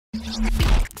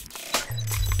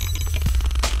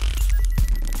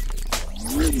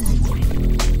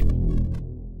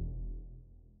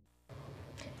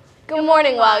Good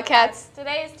morning, Wildcats.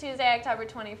 Today is Tuesday, October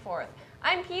 24th.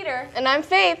 I'm Peter. And I'm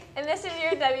Faith. And this is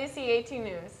your WCAT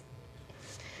News.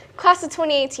 Class of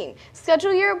 2018,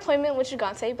 schedule your appointment with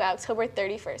Gigante by October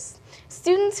 31st.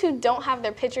 Students who don't have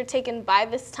their picture taken by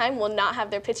this time will not have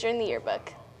their picture in the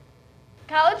yearbook.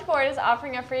 College Board is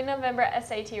offering a free November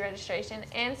SAT registration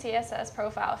and CSS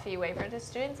profile fee waiver to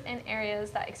students in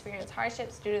areas that experience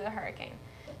hardships due to the hurricane.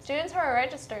 Students who are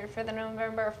registered for the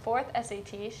November 4th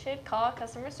SAT should call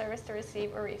customer service to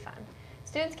receive a refund.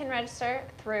 Students can register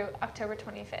through October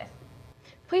 25th.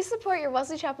 Please support your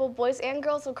Wesley Chapel boys and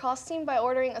girls lacrosse team by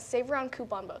ordering a Save Around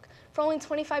coupon book. For only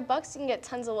 $25, you can get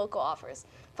tons of local offers.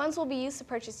 Funds will be used to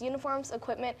purchase uniforms,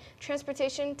 equipment,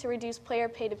 transportation to reduce player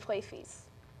pay-to-play fees.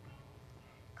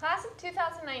 Class of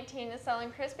 2019 is selling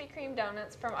Krispy Kreme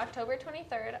donuts from October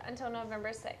 23rd until November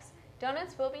 6th.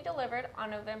 Donuts will be delivered on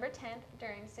November 10th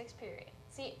during 6th period.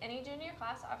 See any junior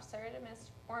class officer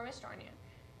or Ms. Jornia.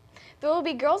 There will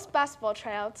be girls' basketball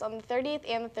tryouts on the 30th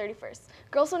and the 31st.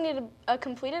 Girls will need a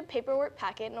completed paperwork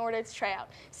packet in order to try out.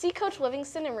 See Coach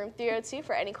Livingston in room 302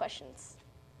 for any questions.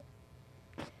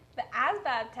 The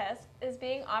ASVAB test is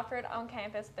being offered on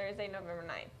campus Thursday, November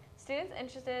 9th. Students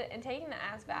interested in taking the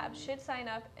ASVAB should sign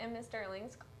up in Ms.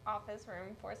 Sterling's office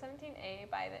room 417A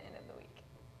by the end of the week.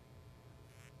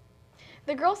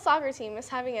 The girls' soccer team is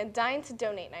having a Dine to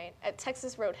Donate night at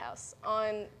Texas Roadhouse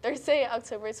on Thursday,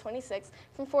 October 26th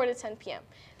from 4 to 10 p.m.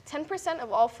 10%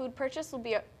 of all food purchased will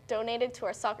be donated to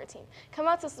our soccer team. Come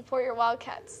out to support your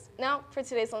Wildcats. Now for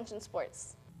today's lunch and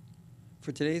sports.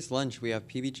 For today's lunch, we have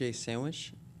PBJ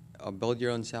sandwich, a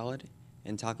build-your-own salad,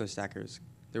 and taco stackers.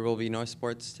 There will be no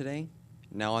sports today.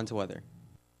 Now on to weather.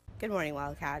 Good morning,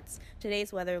 Wildcats.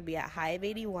 Today's weather will be a high of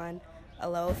 81, a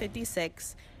low of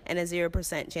 56, and a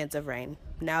 0% chance of rain.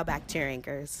 Now back to your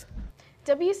anchors.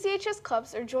 WCHS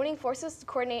clubs are joining forces to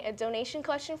coordinate a donation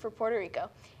collection for Puerto Rico.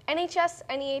 NHS,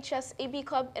 NEHS, AB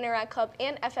Club, Interact Club,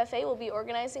 and FFA will be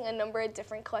organizing a number of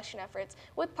different collection efforts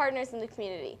with partners in the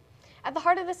community. At the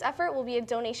heart of this effort will be a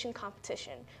donation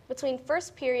competition between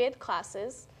first period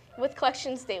classes with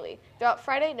collections daily throughout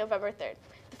Friday, November 3rd.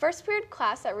 The first period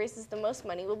class that raises the most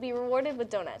money will be rewarded with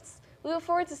donuts. We look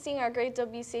forward to seeing our great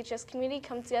WCHS community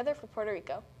come together for Puerto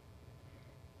Rico.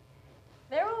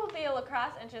 There will be a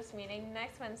lacrosse interest meeting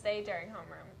next Wednesday during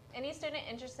homeroom. Any student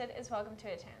interested is welcome to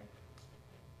attend.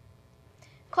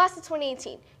 Class of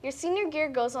 2018, your senior gear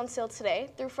goes on sale today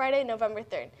through Friday, November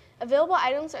 3rd. Available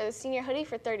items are the senior hoodie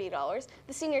for $30,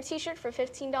 the senior t-shirt for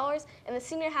 $15, and the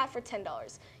senior hat for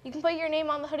 $10. You can put your name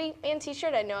on the hoodie and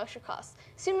t-shirt at no extra cost.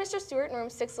 See Mr. Stewart in room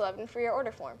 611 for your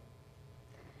order form.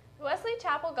 The Wesley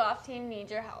Chapel golf team needs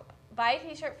your help. Buy a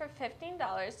t-shirt for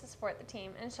 $15 to support the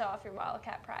team and show off your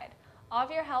Wildcat pride. All of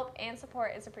your help and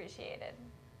support is appreciated.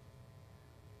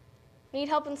 Need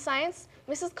help in science?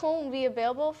 Mrs. Coleman will be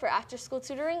available for after-school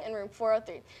tutoring in room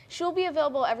 403. She will be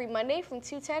available every Monday from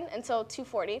 2:10 until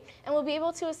 2:40 and will be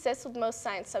able to assist with most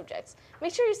science subjects.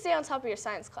 Make sure you stay on top of your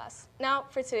science class. Now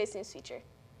for today's news feature.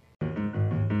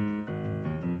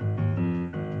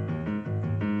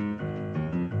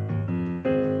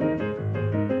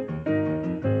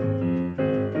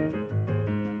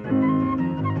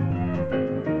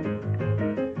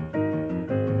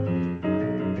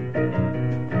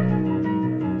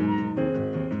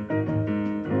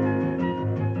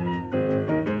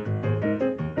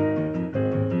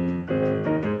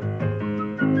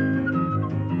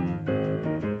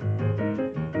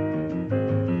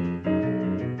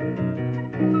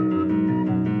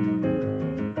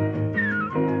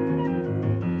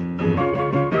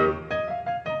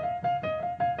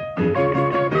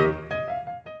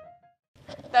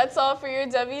 That's all for your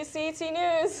WCAT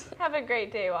News. Have a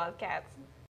great day, Wildcats.